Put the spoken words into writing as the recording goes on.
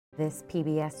This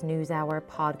PBS NewsHour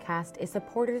podcast is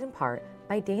supported in part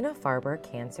by Dana-Farber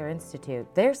Cancer Institute.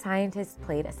 Their scientists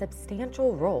played a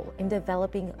substantial role in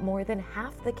developing more than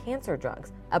half the cancer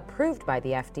drugs approved by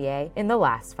the FDA in the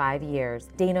last 5 years.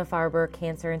 Dana-Farber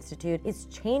Cancer Institute is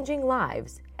changing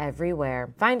lives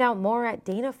everywhere. Find out more at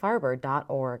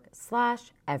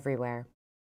danafarber.org/everywhere.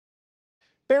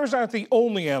 Bears aren't the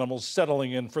only animals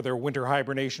settling in for their winter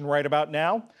hibernation right about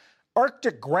now.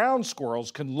 Arctic ground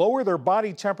squirrels can lower their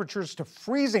body temperatures to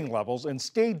freezing levels and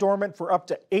stay dormant for up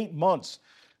to 8 months.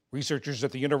 Researchers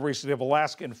at the University of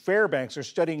Alaska in Fairbanks are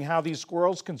studying how these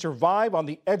squirrels can survive on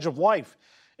the edge of life.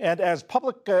 And as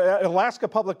Alaska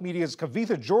Public Media's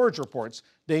Kavitha George reports,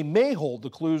 they may hold the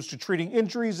clues to treating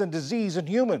injuries and disease in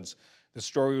humans. The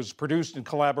story was produced in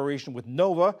collaboration with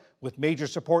NOVA, with major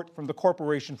support from the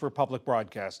Corporation for Public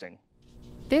Broadcasting.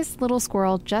 This little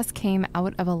squirrel just came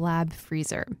out of a lab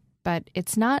freezer, but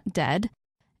it's not dead.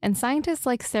 And scientists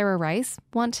like Sarah Rice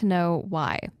want to know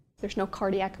why. There's no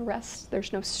cardiac arrest,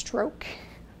 there's no stroke.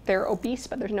 They're obese,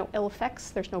 but there's no ill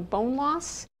effects, there's no bone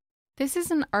loss. This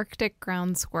is an Arctic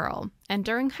ground squirrel, and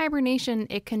during hibernation,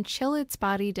 it can chill its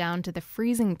body down to the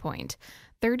freezing point,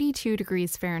 32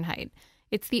 degrees Fahrenheit.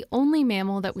 It's the only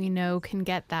mammal that we know can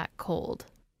get that cold.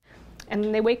 And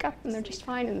then they wake up and they're just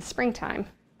fine in the springtime.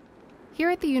 Here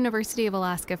at the University of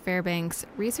Alaska Fairbanks,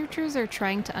 researchers are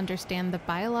trying to understand the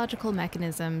biological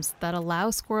mechanisms that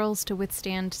allow squirrels to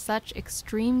withstand such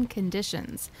extreme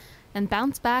conditions and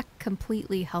bounce back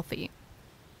completely healthy.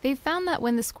 They've found that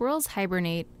when the squirrels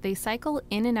hibernate, they cycle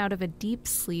in and out of a deep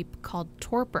sleep called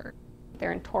torpor.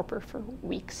 They're in torpor for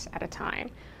weeks at a time,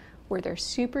 where they're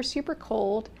super, super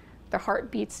cold. Their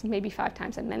heart beats maybe 5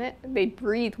 times a minute. They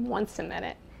breathe once a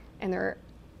minute, and they're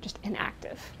just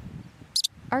inactive.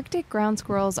 Arctic ground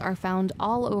squirrels are found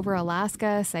all over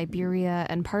Alaska, Siberia,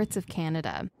 and parts of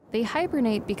Canada. They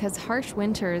hibernate because harsh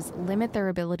winters limit their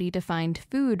ability to find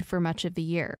food for much of the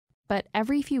year. But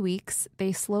every few weeks,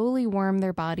 they slowly warm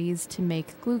their bodies to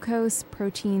make glucose,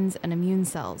 proteins, and immune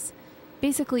cells.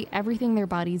 Basically everything their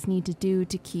bodies need to do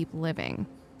to keep living.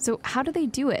 So how do they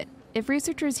do it? If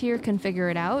researchers here can figure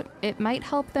it out, it might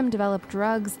help them develop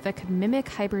drugs that could mimic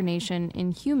hibernation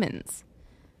in humans.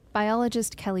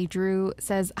 Biologist Kelly Drew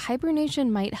says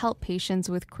hibernation might help patients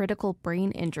with critical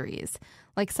brain injuries,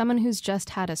 like someone who's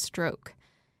just had a stroke.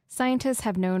 Scientists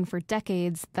have known for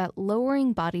decades that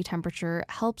lowering body temperature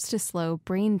helps to slow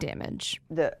brain damage.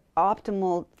 The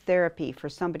optimal therapy for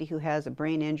somebody who has a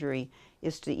brain injury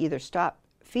is to either stop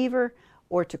fever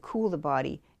or to cool the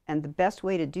body. And the best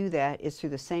way to do that is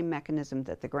through the same mechanism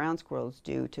that the ground squirrels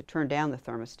do to turn down the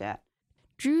thermostat.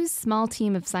 Drew's small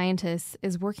team of scientists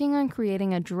is working on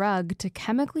creating a drug to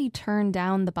chemically turn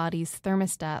down the body's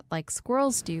thermostat like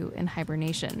squirrels do in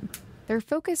hibernation. They're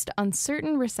focused on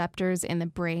certain receptors in the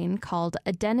brain called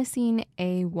adenosine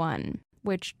A1,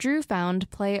 which Drew found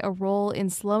play a role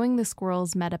in slowing the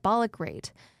squirrel's metabolic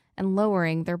rate and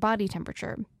lowering their body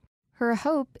temperature. Her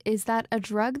hope is that a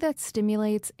drug that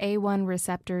stimulates A1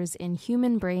 receptors in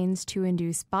human brains to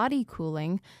induce body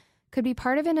cooling could be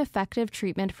part of an effective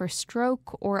treatment for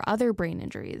stroke or other brain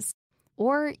injuries,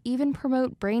 or even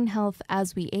promote brain health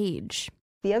as we age.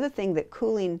 The other thing that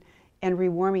cooling and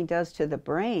rewarming does to the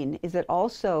brain is it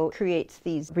also creates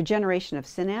these regeneration of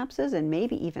synapses and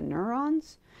maybe even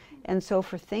neurons. And so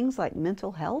for things like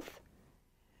mental health,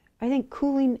 I think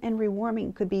cooling and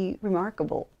rewarming could be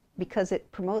remarkable because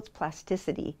it promotes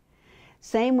plasticity.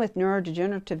 Same with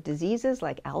neurodegenerative diseases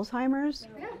like Alzheimer's.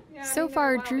 So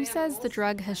far, Drew says the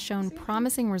drug has shown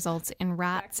promising results in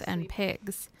rats and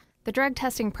pigs. The drug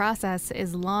testing process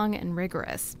is long and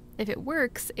rigorous. If it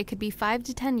works, it could be 5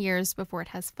 to 10 years before it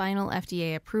has final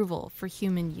FDA approval for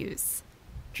human use.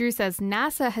 Drew says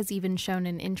NASA has even shown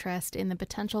an interest in the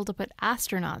potential to put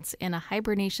astronauts in a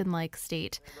hibernation-like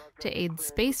state to aid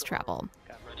space travel.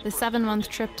 The 7-month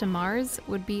trip to Mars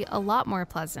would be a lot more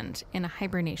pleasant in a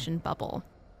hibernation bubble.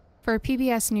 For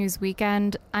PBS News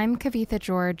Weekend, I'm Kavitha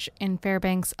George in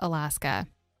Fairbanks, Alaska.